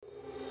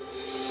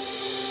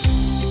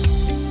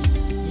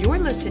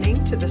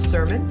listening to the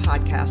Sermon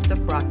Podcast of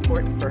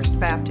Brockport First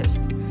Baptist.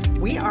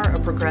 We are a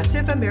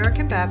progressive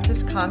American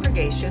Baptist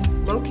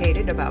congregation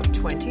located about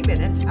 20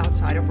 minutes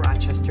outside of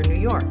Rochester, New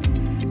York.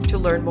 To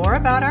learn more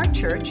about our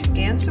church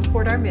and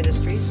support our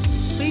ministries,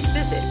 please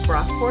visit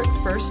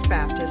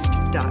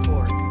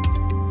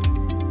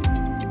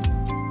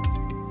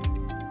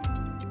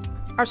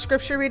brockportfirstbaptist.org. Our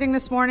scripture reading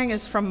this morning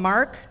is from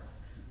Mark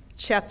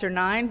chapter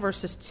 9,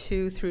 verses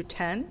 2 through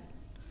 10.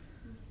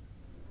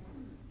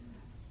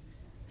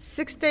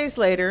 6 days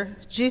later,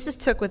 Jesus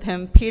took with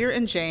him Peter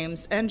and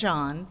James and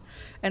John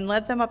and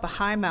led them up a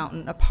high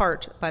mountain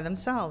apart by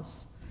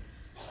themselves.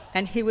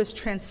 And he was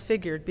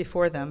transfigured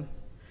before them,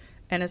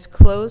 and his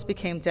clothes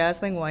became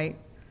dazzling white,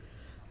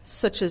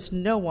 such as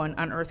no one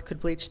on earth could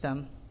bleach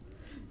them.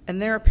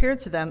 And there appeared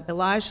to them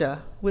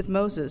Elijah with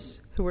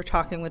Moses, who were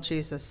talking with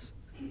Jesus.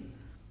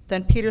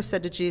 Then Peter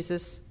said to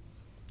Jesus,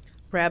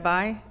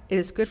 "Rabbi, it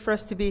is good for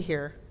us to be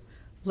here.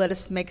 Let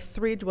us make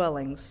 3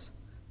 dwellings,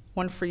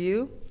 one for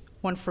you,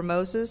 one for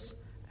Moses,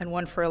 and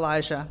one for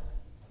Elijah."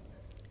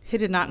 He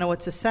did not know what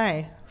to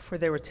say, for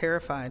they were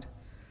terrified.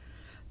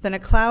 Then a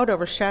cloud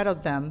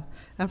overshadowed them,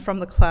 and from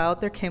the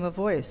cloud there came a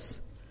voice,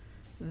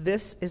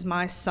 "This is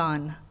my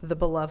Son, the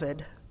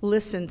Beloved.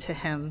 Listen to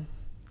him."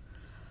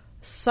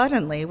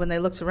 Suddenly, when they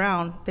looked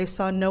around, they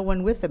saw no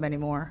one with them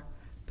anymore,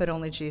 but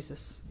only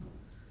Jesus.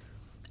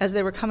 As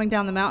they were coming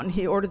down the mountain,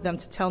 he ordered them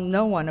to tell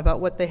no one about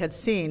what they had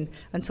seen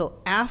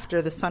until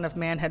after the Son of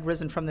Man had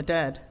risen from the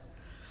dead.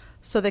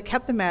 So they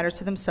kept the matter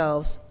to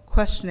themselves,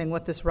 questioning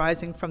what this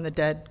rising from the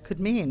dead could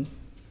mean.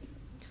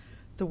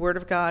 The word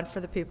of God for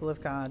the people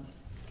of God.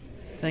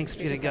 Thanks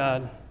be to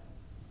God.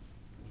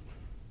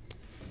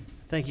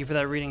 Thank you for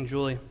that reading,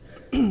 Julie.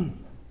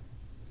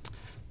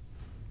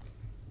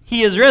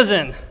 He is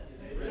risen.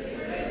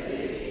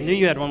 I knew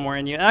you had one more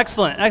in you.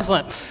 Excellent,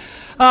 excellent.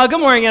 Good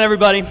morning again,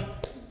 everybody.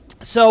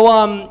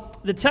 So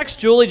the text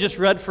Julie just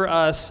read for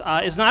us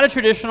is not a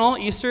traditional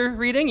Easter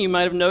reading, you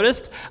might have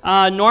noticed.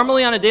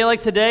 Normally on a day like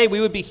today, we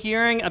would be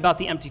hearing about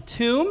the empty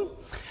tomb,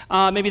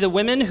 maybe the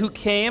women who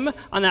came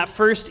on that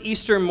first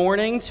Easter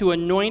morning to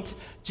anoint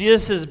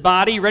Jesus'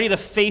 body, ready to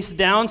face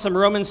down some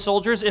Roman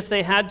soldiers if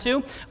they had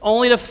to,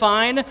 only to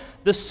find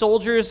the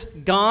soldiers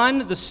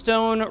gone, the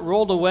stone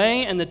rolled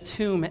away, and the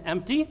tomb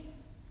empty.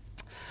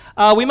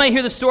 We might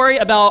hear the story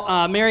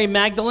about Mary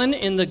Magdalene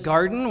in the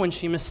garden when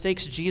she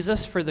mistakes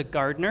Jesus for the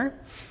gardener.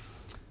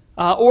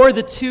 Or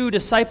the 2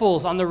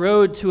 disciples on the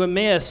road to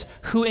Emmaus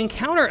who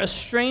encounter a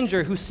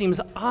stranger who seems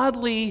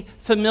oddly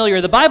familiar.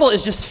 The Bible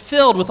is just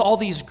filled with all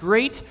these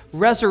great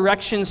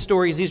resurrection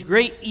stories, these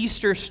great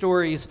Easter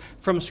stories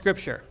from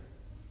Scripture.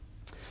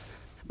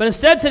 But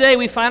instead today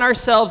we find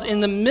ourselves in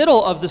the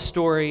middle of the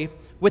story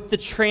with the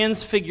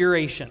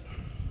Transfiguration.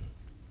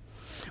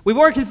 We've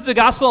been working through the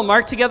Gospel of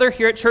Mark together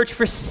here at church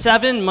for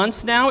 7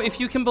 months now, if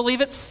you can believe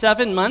it.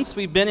 7 months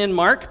we've been in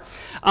Mark.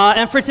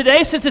 And for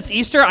today, since it's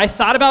Easter, I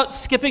thought about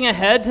skipping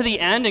ahead to the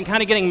end and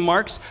kind of getting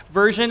Mark's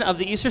version of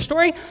the Easter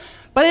story,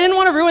 but I didn't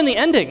want to ruin the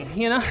ending,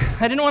 you know?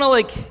 I didn't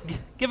want to,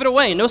 give it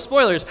away. No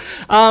spoilers.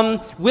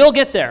 We'll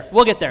get there.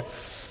 We'll get there.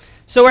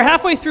 So we're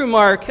halfway through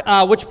Mark,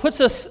 which puts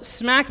us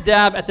smack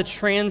dab at the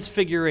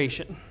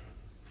Transfiguration.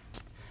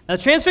 Now,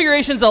 the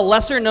Transfiguration is a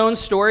lesser-known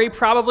story,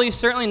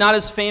 certainly not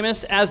as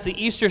famous as the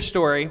Easter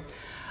story.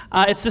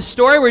 It's the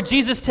story where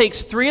Jesus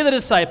takes 3 of the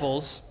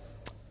disciples,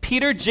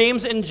 Peter,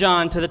 James, and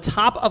John, to the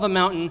top of a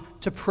mountain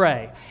to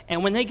pray.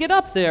 And when they get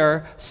up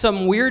there,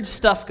 some weird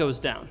stuff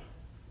goes down.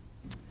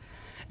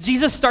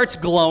 Jesus starts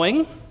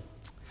glowing.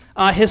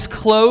 His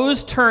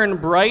clothes turn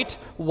bright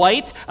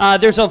white.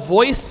 There's a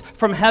voice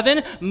from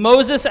heaven.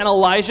 Moses and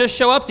Elijah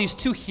show up, these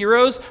 2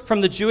 heroes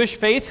from the Jewish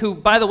faith who,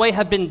 by the way,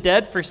 have been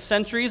dead for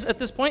centuries at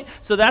this point,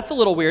 so that's a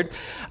little weird.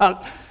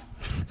 Don't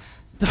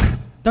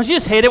you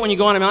just hate it when you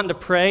go on a mountain to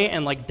pray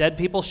and, dead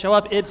people show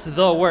up? It's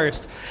the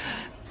worst.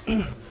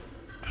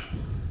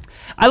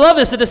 I love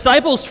this. The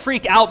disciples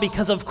freak out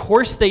because, of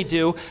course, they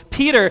do.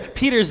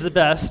 Peter's the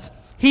best.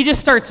 He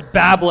just starts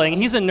babbling.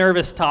 He's a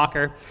nervous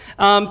talker.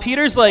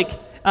 Peter's like,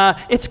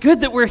 it's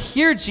good that we're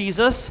here,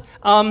 Jesus.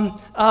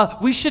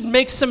 We should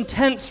make some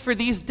tents for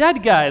these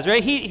dead guys,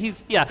 right?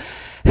 He's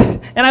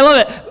And I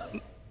love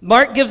it.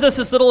 Mark gives us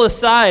this little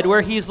aside where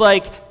he's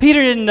like,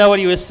 Peter didn't know what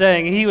he was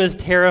saying. He was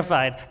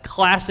terrified.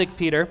 Classic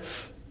Peter.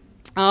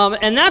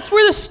 And that's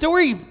where the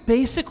story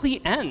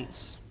basically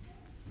ends.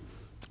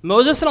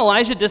 Moses and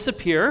Elijah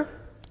disappear.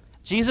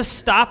 Jesus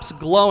stops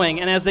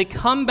glowing, and as they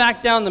come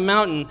back down the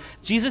mountain,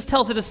 Jesus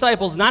tells the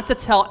disciples not to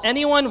tell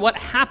anyone what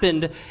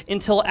happened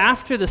until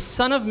after the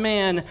Son of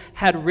Man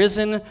had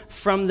risen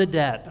from the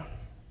dead.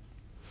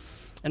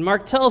 And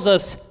Mark tells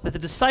us that the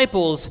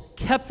disciples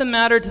kept the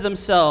matter to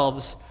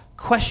themselves,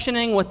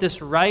 questioning what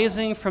this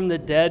rising from the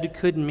dead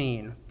could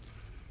mean.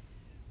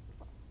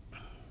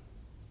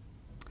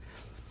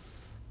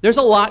 There's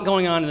a lot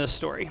going on in this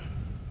story.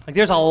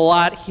 There's a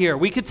lot here.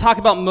 We could talk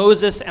about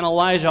Moses and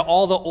Elijah,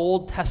 all the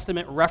Old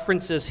Testament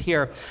references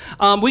here.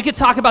 We could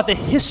talk about the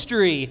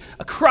history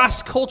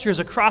across cultures,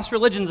 across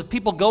religions of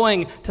people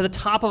going to the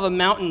top of a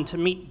mountain to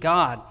meet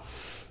God.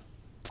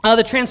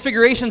 The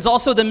Transfiguration is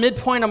also the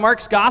midpoint of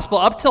Mark's gospel.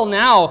 Up till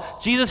now,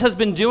 Jesus has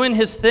been doing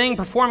his thing,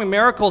 performing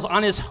miracles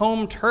on his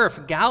home turf,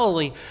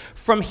 Galilee.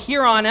 From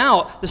here on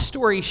out, the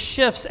story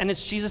shifts, and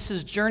it's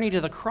Jesus' journey to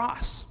the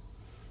cross.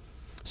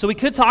 So we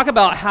could talk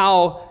about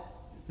how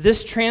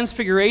this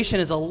Transfiguration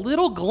is a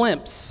little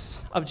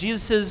glimpse of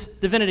Jesus'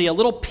 divinity, a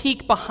little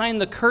peek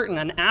behind the curtain,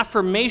 an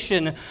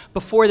affirmation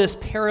before this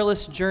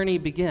perilous journey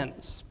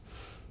begins.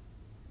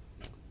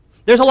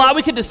 There's a lot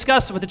we could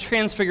discuss with the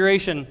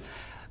Transfiguration,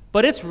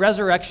 but it's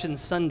Resurrection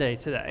Sunday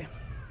today.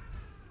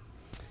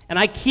 And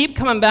I keep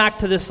coming back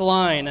to this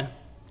line.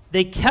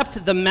 They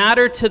kept the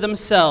matter to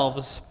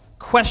themselves,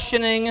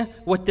 questioning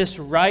what this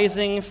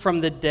rising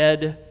from the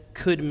dead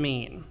could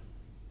mean.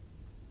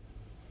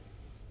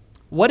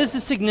 What is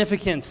the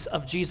significance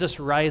of Jesus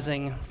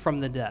rising from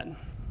the dead?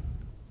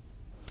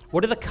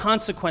 What are the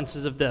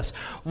consequences of this?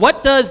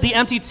 What does the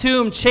empty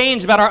tomb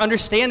change about our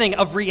understanding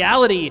of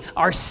reality,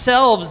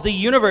 ourselves, the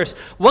universe?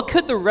 What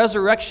could the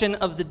resurrection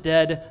of the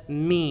dead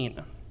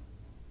mean?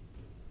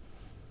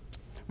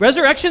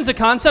 Resurrection is a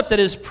concept that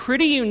is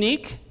pretty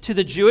unique to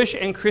the Jewish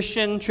and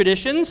Christian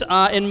traditions.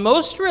 In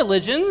most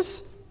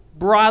religions,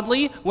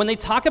 broadly, when they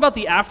talk about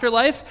the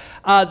afterlife,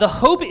 the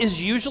hope is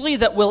usually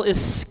that we'll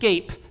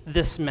escape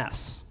this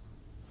mess.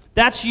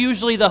 That's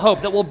usually the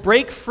hope, that we'll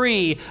break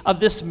free of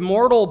this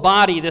mortal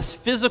body, this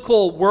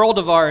physical world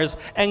of ours,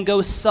 and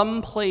go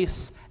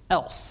someplace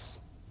else.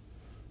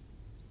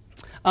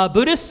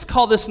 Buddhists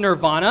call this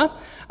nirvana.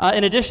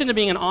 In addition to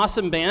being an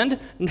awesome band,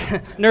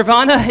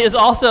 nirvana is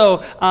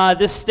also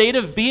this state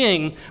of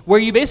being where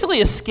you basically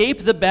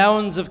escape the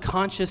bounds of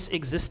conscious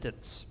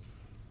existence.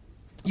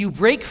 You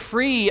break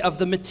free of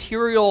the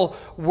material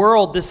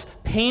world, this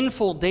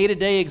painful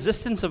day-to-day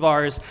existence of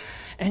ours,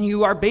 and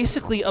you are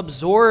basically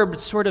absorbed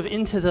sort of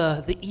into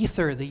the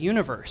ether, the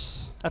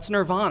universe. That's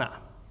nirvana.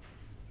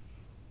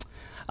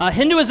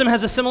 Hinduism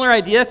has a similar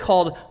idea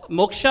called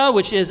moksha,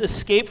 which is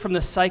escape from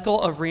the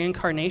cycle of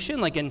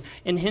reincarnation. Like in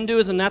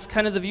Hinduism, that's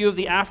kind of the view of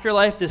the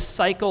afterlife, this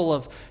cycle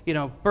of,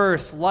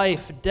 birth,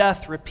 life,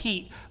 death,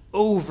 repeat,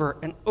 over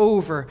and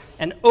over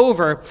and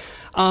over.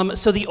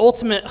 So the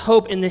ultimate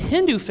hope in the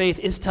Hindu faith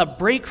is to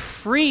break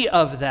free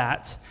of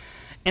that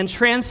and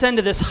transcend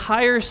to this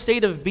higher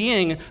state of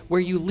being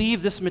where you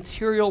leave this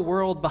material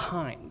world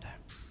behind.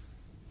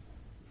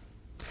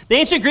 The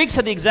ancient Greeks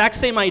had the exact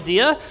same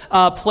idea.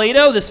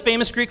 Plato, this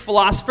famous Greek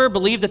philosopher,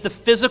 believed that the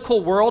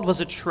physical world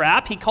was a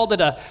trap. He called it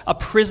a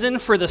prison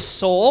for the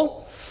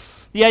soul.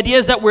 The idea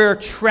is that we're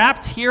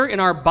trapped here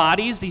in our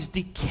bodies, these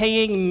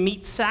decaying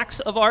meat sacks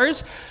of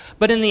ours.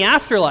 But in the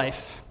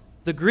afterlife,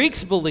 the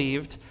Greeks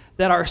believed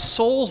that our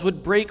souls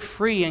would break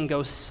free and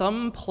go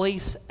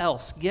someplace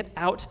else, get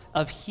out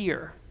of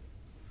here.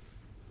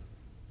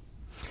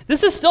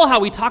 This is still how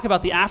we talk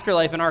about the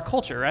afterlife in our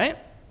culture, right?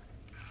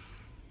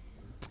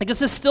 Like,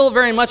 this is still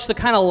very much the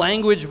kind of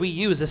language we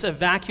use, this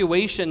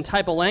evacuation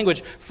type of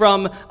language,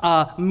 from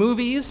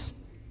movies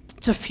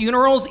to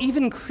funerals,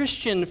 even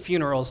Christian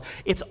funerals.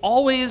 It's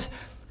always,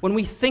 when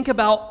we think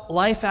about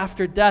life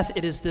after death,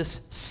 it is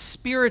this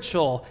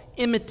spiritual,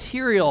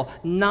 immaterial,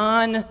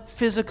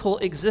 non-physical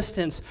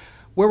existence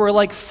where we're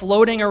like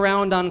floating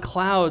around on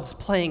clouds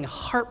playing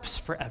harps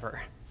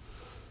forever.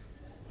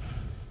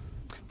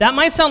 That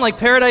might sound like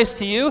paradise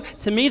to you.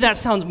 To me, that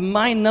sounds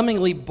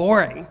mind-numbingly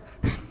boring.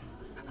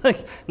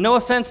 Like, no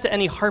offense to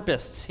any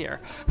harpists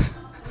here.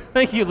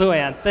 Thank you,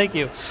 Luann. Thank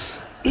you.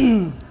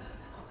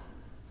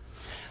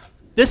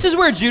 This is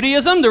where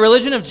Judaism, the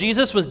religion of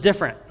Jesus, was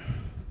different.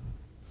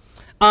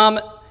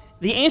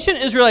 The ancient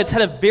Israelites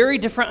had a very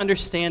different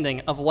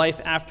understanding of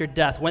life after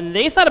death. When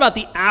they thought about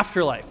the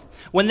afterlife,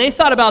 when they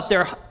thought about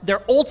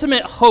their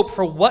ultimate hope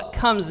for what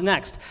comes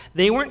next,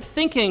 they weren't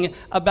thinking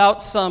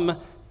about some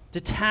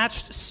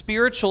detached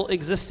spiritual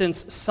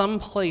existence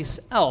someplace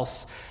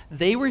else.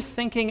 They were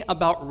thinking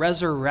about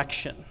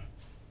resurrection.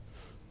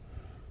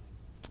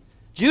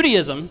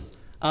 Judaism,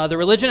 the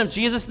religion of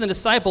Jesus and the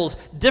disciples,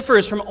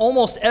 differs from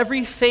almost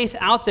every faith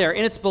out there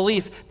in its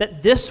belief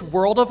that this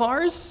world of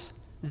ours,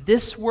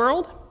 this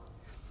world,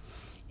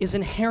 is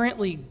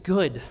inherently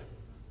good.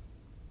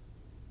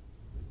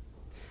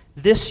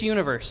 This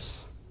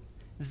universe,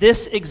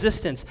 this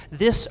existence,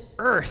 this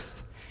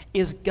earth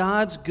is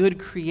God's good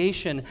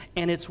creation,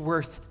 and it's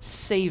worth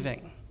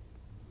saving.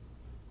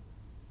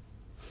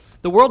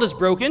 The world is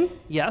broken,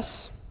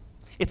 yes.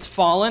 It's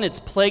fallen, it's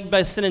plagued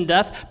by sin and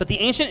death, but the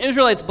ancient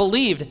Israelites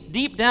believed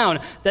deep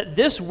down that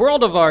this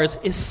world of ours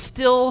is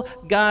still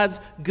God's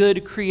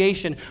good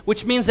creation,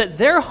 which means that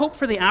their hope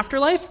for the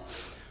afterlife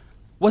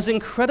was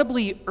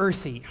incredibly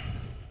earthy.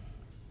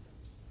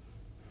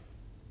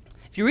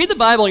 If you read the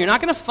Bible, you're not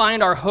going to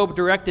find our hope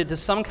directed to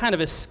some kind of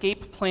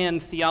escape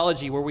plan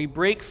theology where we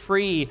break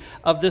free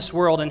of this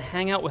world and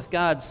hang out with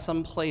God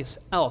someplace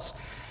else.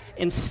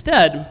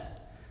 Instead,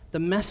 the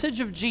message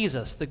of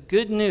Jesus, the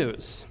good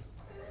news,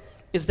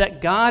 is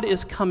that God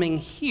is coming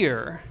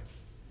here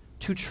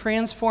to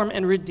transform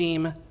and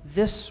redeem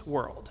this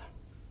world.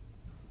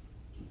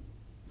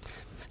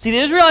 See, the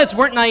Israelites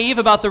weren't naive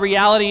about the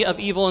reality of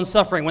evil and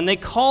suffering. When they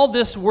called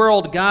this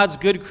world God's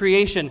good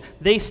creation,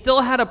 they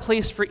still had a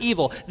place for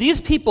evil. These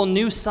people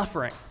knew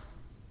suffering.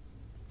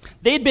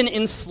 They'd been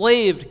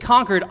enslaved,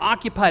 conquered,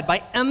 occupied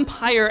by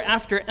empire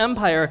after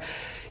empire,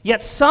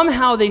 yet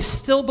somehow they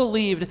still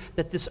believed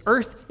that this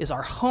earth is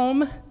our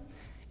home,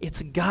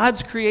 it's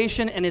God's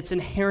creation, and it's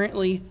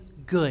inherently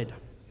good.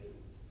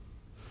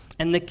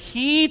 And the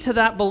key to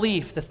that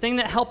belief, the thing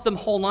that helped them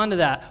hold on to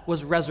that,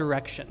 was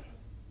resurrection.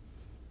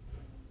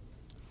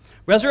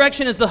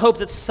 Resurrection is the hope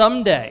that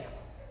someday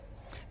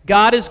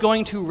God is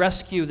going to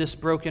rescue this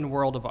broken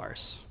world of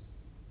ours.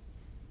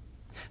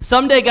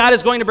 Someday God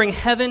is going to bring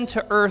heaven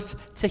to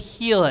earth to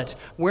heal it.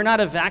 We're not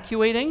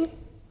evacuating.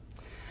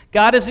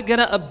 God isn't going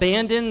to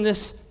abandon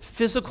this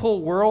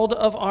physical world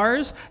of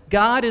ours.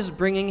 God is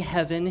bringing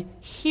heaven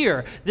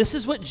here. This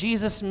is what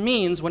Jesus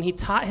means when he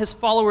taught his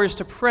followers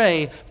to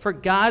pray for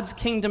God's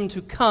kingdom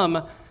to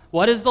come.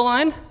 What is the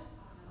line?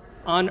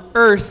 On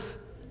earth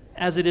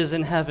as it is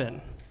in heaven.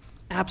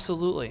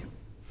 Absolutely.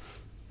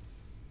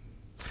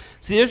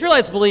 See, the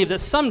Israelites believed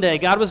that someday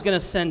God was going to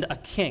send a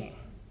king,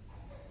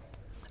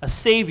 a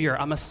savior,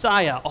 a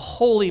Messiah, a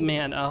holy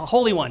man, a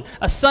holy one,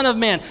 a son of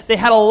man. They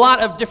had a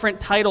lot of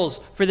different titles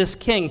for this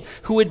king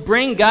who would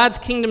bring God's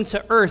kingdom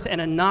to earth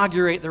and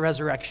inaugurate the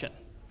resurrection.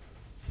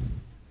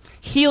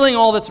 Healing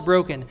all that's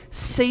broken,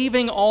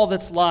 saving all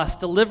that's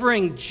lost,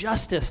 delivering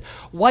justice,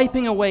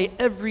 wiping away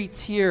every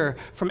tear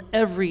from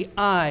every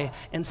eye,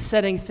 and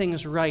setting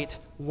things right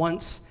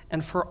once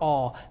and for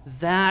all.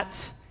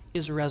 That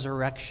is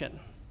resurrection.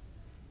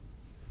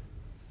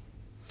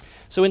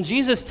 So when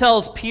Jesus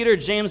tells Peter,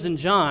 James, and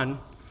John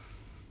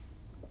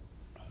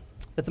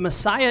that the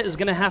Messiah is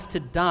going to have to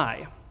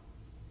die,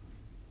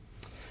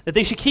 that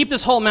they should keep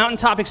this whole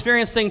mountaintop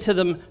experience thing to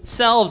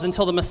themselves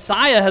until the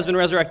Messiah has been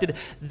resurrected,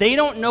 they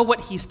don't know what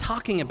he's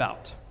talking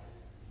about.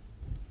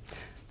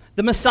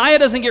 The Messiah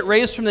doesn't get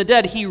raised from the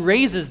dead, he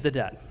raises the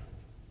dead.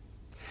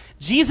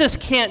 Jesus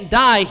can't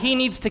die, he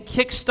needs to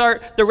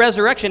kickstart the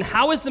resurrection.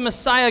 How is the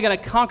Messiah going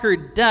to conquer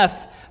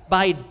death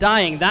by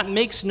dying? That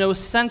makes no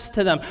sense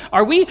to them.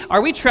 Are we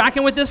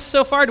tracking with this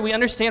so far? Do we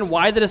understand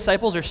why the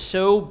disciples are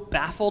so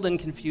baffled and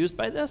confused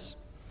by this?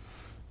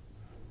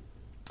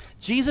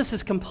 Jesus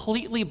is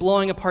completely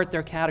blowing apart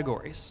their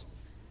categories.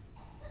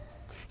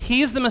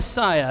 He's the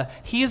Messiah.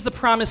 He is the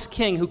promised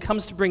king who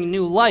comes to bring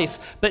new life,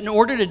 but in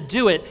order to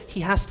do it,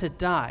 he has to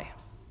die.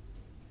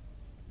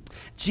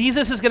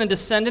 Jesus is going to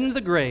descend into the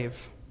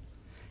grave,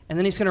 and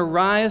then he's going to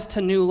rise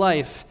to new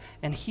life,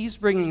 and he's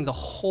bringing the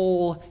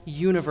whole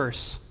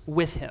universe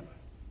with him.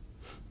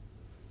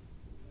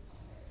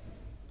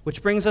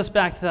 Which brings us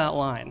back to that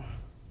line.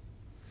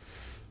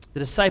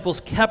 The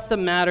disciples kept the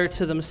matter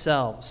to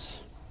themselves,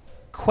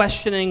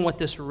 questioning what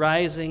this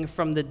rising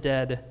from the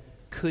dead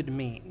could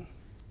mean.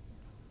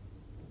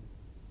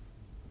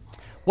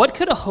 What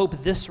could a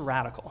hope this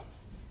radical,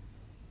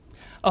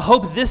 a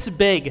hope this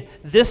big,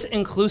 this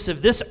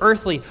inclusive, this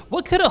earthly,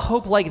 what could a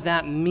hope like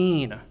that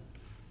mean?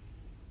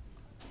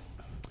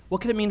 What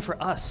could it mean for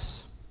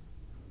us?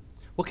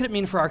 What could it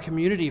mean for our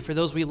community, for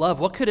those we love?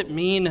 What could it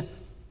mean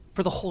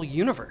for the whole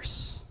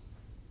universe?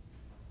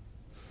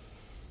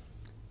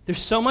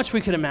 There's so much we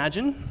could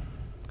imagine.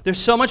 There's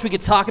so much we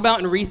could talk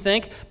about and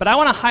rethink, but I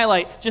want to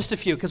highlight just a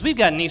few, because we've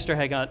got an Easter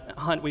egg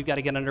hunt we've got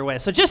to get underway.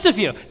 So just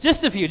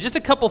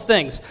a couple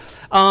things.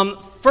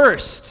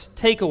 First,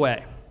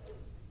 takeaway.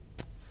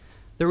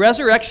 The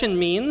resurrection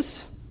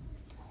means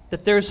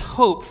that there's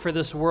hope for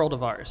this world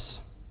of ours.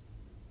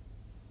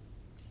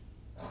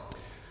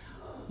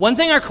 One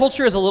thing our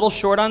culture is a little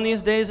short on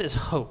these days is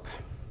hope,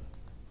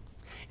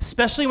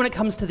 especially when it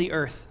comes to the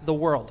earth, the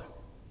world.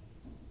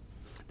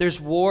 There's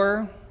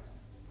war,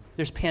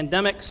 there's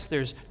pandemics,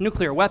 there's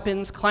nuclear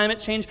weapons, climate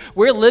change.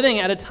 We're living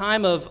at a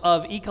time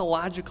of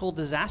ecological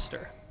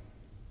disaster.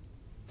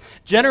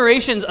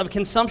 Generations of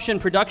consumption,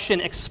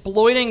 production,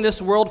 exploiting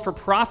this world for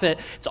profit,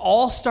 it's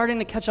all starting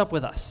to catch up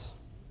with us.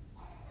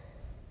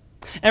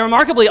 And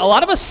remarkably, a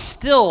lot of us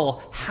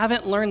still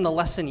haven't learned the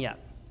lesson yet.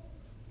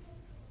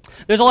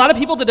 There's a lot of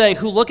people today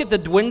who look at the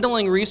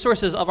dwindling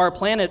resources of our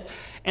planet,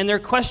 and their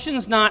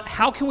question's not,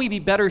 how can we be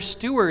better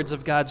stewards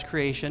of God's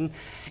creation?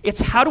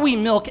 It's, how do we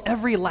milk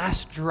every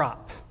last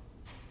drop?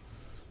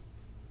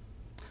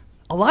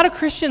 A lot of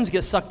Christians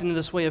get sucked into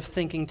this way of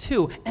thinking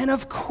too, and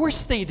of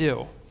course they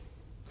do.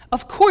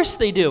 Of course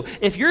they do.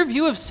 If your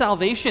view of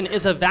salvation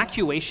is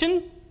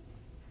evacuation,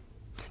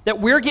 that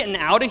we're getting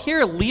out of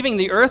here, leaving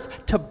the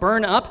earth to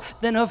burn up,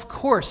 then of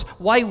course,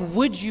 why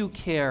would you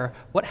care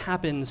what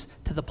happens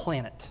to the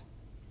planet?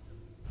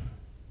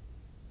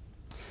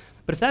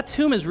 But if that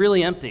tomb is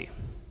really empty,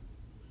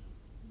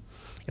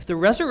 if the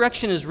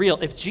resurrection is real,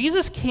 if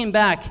Jesus came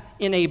back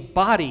in a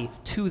body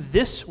to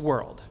this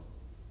world,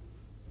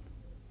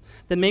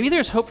 then maybe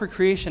there's hope for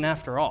creation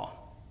after all.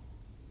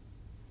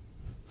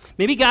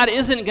 Maybe God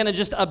isn't going to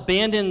just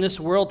abandon this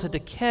world to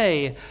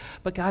decay,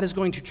 but God is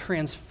going to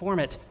transform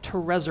it, to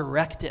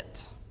resurrect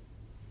it.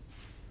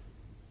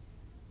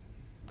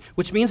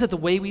 which means that the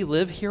way we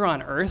live here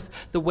on earth,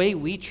 the way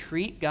we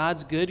treat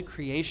God's good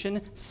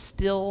creation,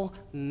 still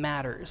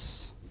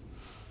matters.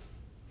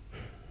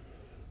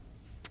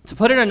 To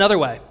put it another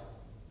way,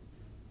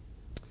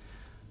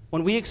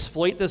 when we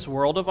exploit this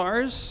world of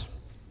ours,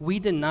 we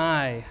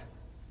deny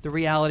the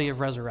reality of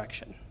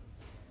resurrection.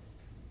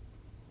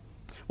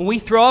 When we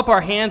throw up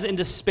our hands in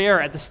despair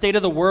at the state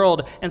of the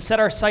world and set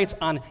our sights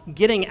on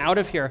getting out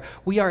of here,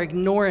 we are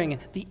ignoring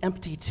the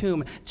empty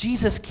tomb.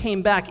 Jesus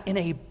came back in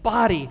a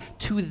body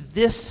to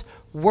this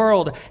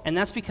world, and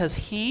that's because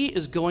he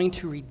is going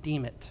to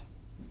redeem it.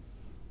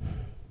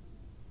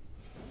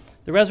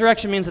 The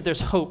resurrection means that there's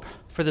hope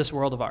for this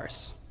world of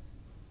ours.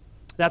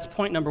 That's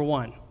point number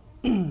one.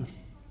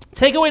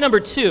 Takeaway number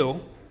two,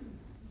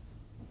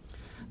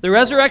 the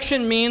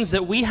resurrection means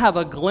that we have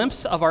a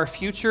glimpse of our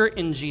future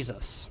in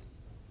Jesus.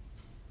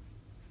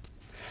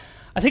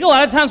 I think a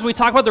lot of times when we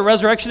talk about the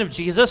resurrection of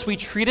Jesus, we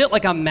treat it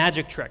like a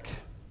magic trick.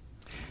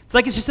 It's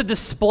like it's just a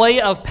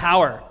display of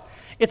power.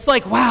 It's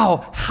like,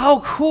 wow, how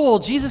cool,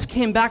 Jesus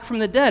came back from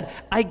the dead.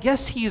 I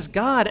guess he's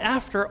God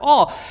after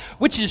all,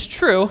 which is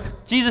true.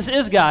 Jesus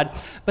is God,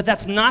 but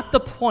that's not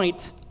the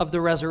point of the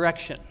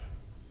resurrection.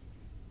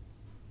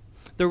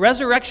 The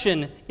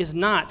resurrection is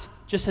not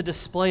just a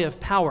display of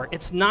power.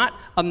 It's not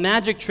a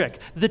magic trick.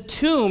 The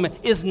tomb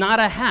is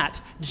not a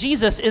hat.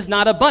 Jesus is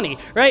not a bunny,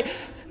 right?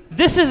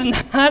 This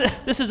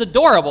is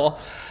adorable,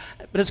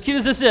 but as cute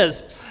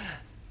as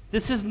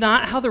this is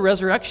not how the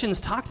resurrection is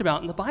talked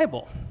about in the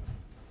Bible.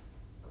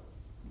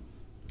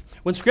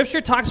 When Scripture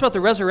talks about the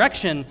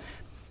resurrection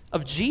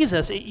of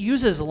Jesus, it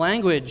uses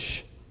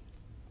language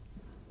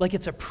like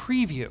it's a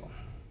preview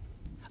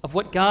of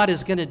what God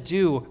is going to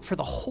do for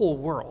the whole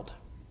world.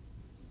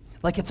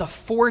 Like it's a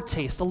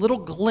foretaste, a little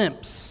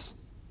glimpse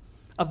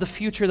of the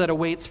future that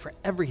awaits for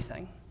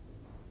everything.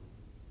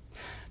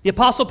 The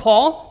Apostle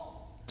Paul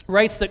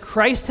writes that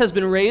Christ has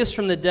been raised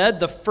from the dead,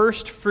 the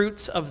first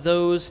fruits of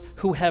those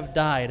who have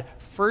died.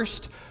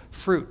 First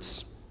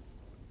fruits.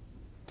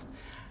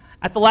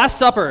 At the Last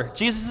Supper,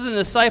 Jesus and the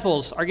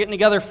disciples are getting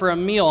together for a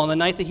meal on the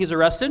night that he's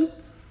arrested.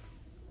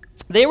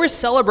 They were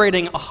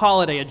celebrating a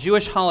holiday, a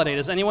Jewish holiday.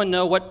 Does anyone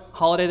know what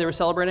holiday they were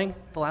celebrating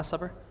at the Last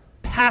Supper?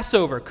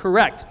 Passover,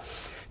 correct.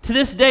 To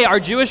this day,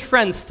 our Jewish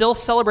friends still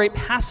celebrate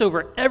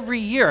Passover every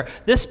year.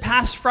 This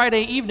past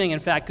Friday evening, in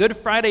fact, Good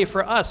Friday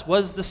for us,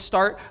 was the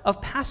start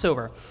of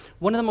Passover,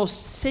 one of the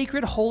most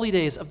sacred holy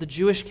days of the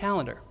Jewish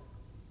calendar.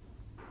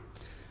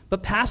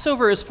 But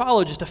Passover is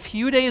followed just a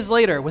few days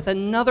later with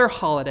another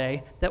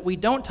holiday that we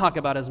don't talk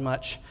about as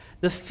much,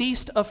 the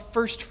Feast of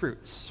First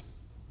Fruits.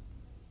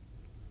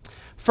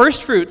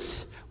 First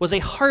Fruits was a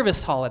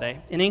harvest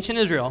holiday in ancient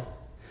Israel,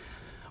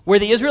 where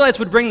the Israelites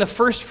would bring the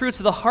first fruits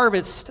of the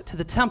harvest to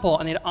the temple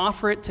and they'd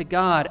offer it to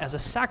God as a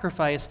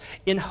sacrifice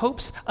in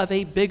hopes of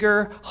a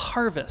bigger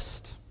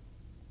harvest.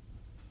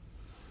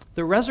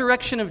 The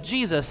resurrection of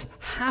Jesus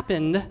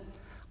happened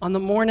on the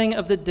morning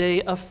of the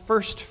day of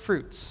first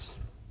fruits.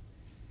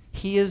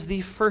 He is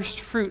the first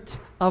fruit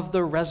of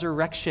the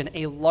resurrection,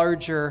 a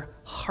larger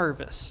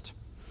harvest.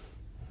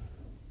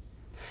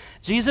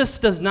 Jesus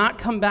does not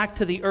come back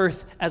to the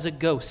earth as a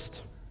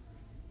ghost.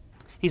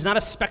 He's not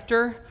a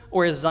specter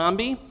or a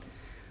zombie.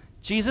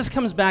 Jesus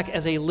comes back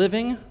as a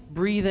living,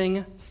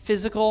 breathing,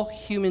 physical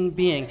human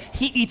being.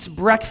 He eats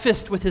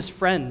breakfast with his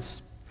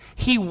friends.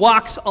 He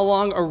walks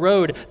along a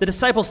road. The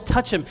disciples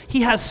touch him.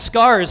 He has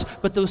scars,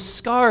 but those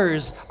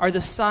scars are the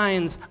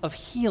signs of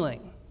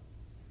healing.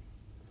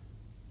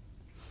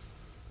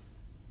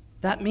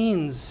 That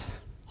means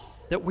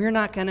that we're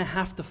not going to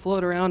have to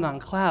float around on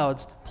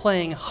clouds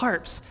playing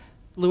harps.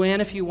 Luann,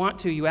 if you want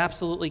to, you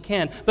absolutely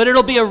can. But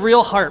it'll be a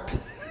real harp.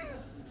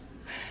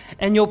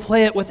 And you'll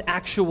play it with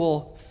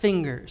actual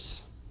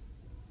fingers.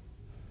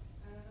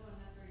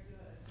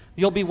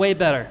 You'll be way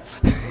better.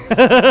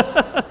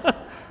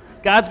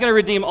 God's going to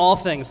redeem all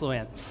things,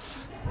 Luann.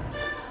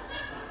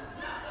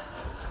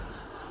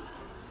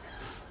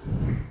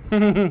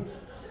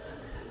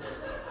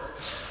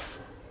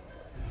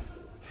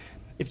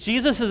 If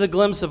Jesus is a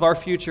glimpse of our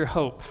future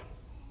hope,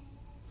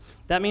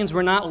 that means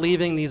we're not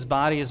leaving these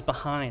bodies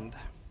behind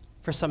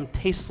for some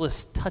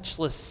tasteless,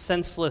 touchless,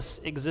 senseless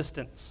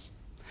existence.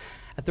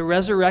 At the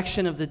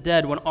resurrection of the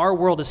dead, when our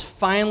world is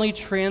finally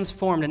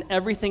transformed and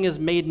everything is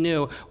made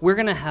new, we're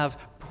going to have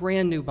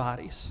brand new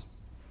bodies.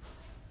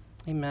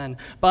 Amen.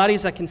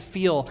 Bodies that can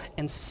feel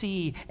and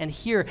see and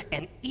hear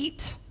and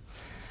eat.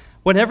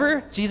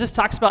 Whenever Jesus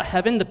talks about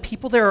heaven, the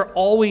people there are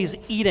always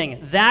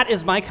eating. That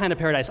is my kind of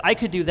paradise. I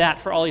could do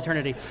that for all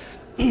eternity.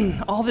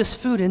 All this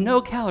food and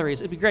no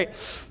calories. It'd be great.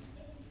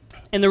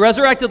 In the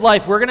resurrected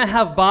life, we're going to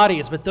have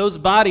bodies, but those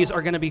bodies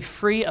are going to be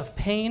free of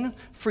pain,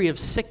 free of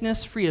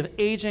sickness, free of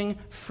aging,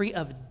 free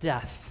of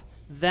death.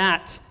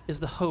 That is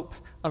the hope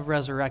of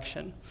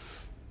resurrection.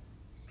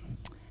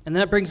 And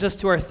that brings us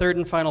to our third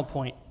and final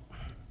point.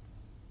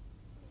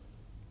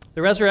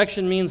 The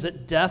resurrection means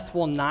that death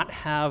will not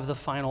have the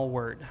final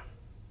word.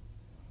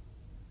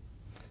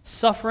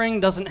 Suffering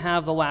doesn't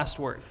have the last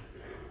word.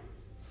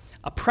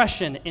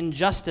 Oppression,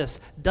 injustice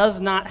does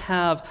not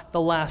have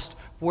the last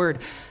word.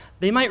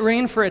 They might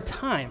reign for a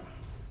time.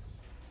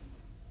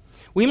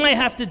 We might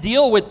have to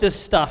deal with this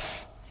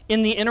stuff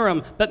in the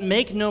interim, but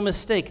make no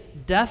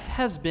mistake, death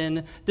has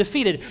been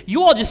defeated.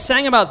 You all just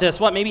sang about this,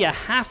 maybe a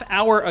half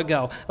hour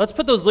ago. Let's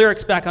put those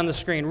lyrics back on the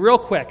screen real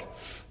quick.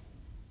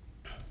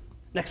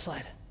 Next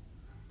slide.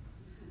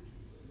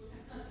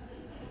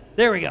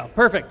 There we go.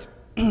 Perfect.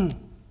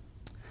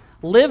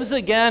 Lives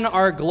again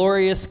our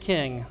glorious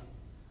King.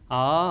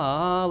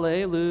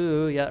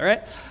 Alleluia.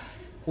 Right?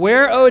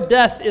 Where, O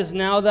death, is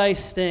now thy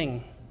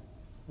sting?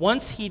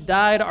 Once he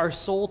died our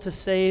soul to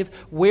save.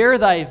 Where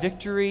thy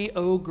victory,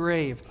 O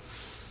grave?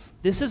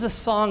 This is a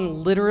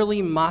song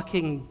literally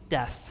mocking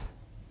death.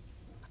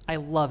 I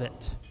love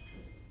it.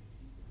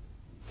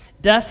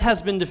 Death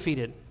has been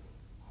defeated.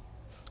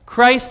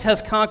 Christ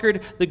has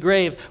conquered the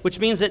grave, which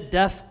means that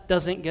death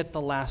doesn't get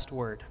the last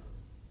word.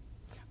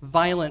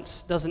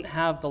 Violence doesn't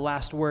have the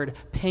last word.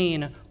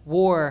 Pain,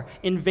 war,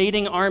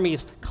 invading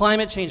armies,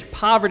 climate change,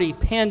 poverty,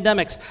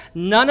 pandemics,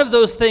 none of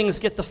those things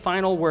get the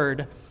final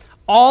word.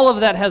 All of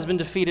that has been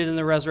defeated in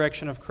the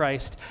resurrection of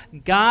Christ.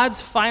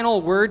 God's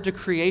final word to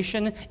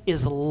creation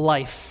is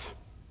life,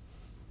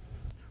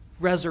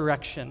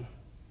 resurrection,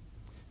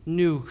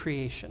 new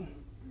creation.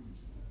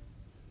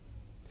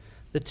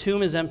 The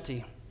tomb is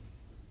empty.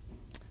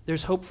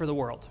 There's hope for the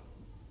world.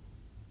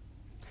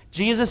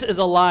 Jesus is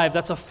alive.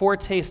 That's a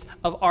foretaste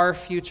of our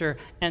future.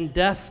 And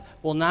death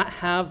will not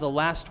have the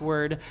last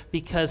word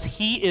because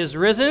he is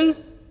risen.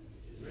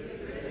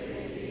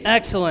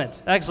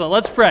 Excellent. Excellent.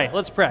 Let's pray.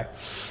 Let's pray.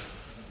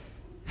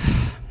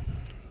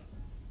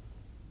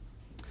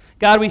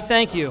 God, we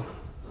thank you.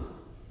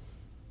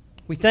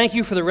 We thank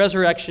you for the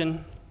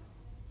resurrection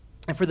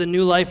and for the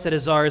new life that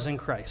is ours in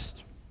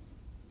Christ.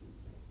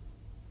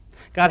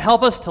 God,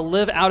 help us to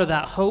live out of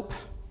that hope,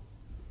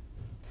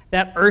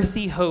 that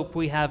earthy hope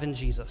we have in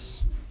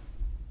Jesus.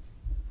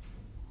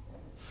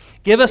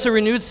 Give us a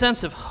renewed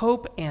sense of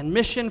hope and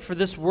mission for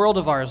this world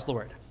of ours,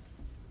 Lord.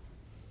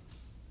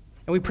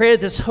 And we pray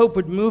that this hope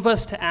would move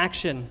us to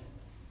action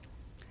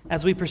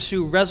as we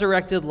pursue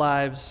resurrected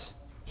lives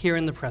here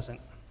in the present.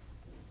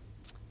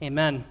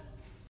 Amen.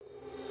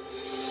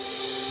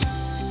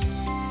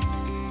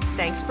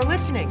 Thanks for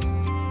listening.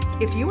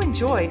 If you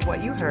enjoyed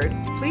what you heard,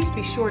 please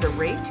be sure to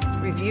rate,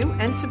 review,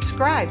 and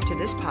subscribe to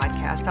this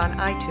podcast on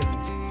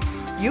iTunes.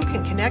 You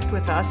can connect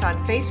with us on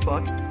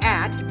Facebook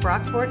at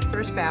Brockport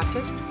First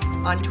Baptist,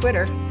 on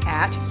Twitter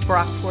at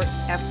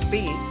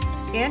BrockportFB,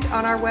 and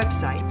on our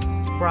website,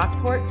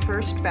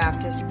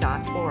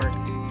 brockportfirstbaptist.org.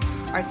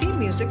 Our theme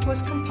music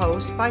was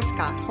composed by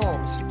Scott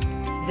Holmes.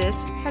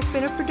 This has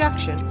been a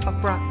production of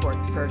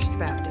Brockport First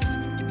Baptist.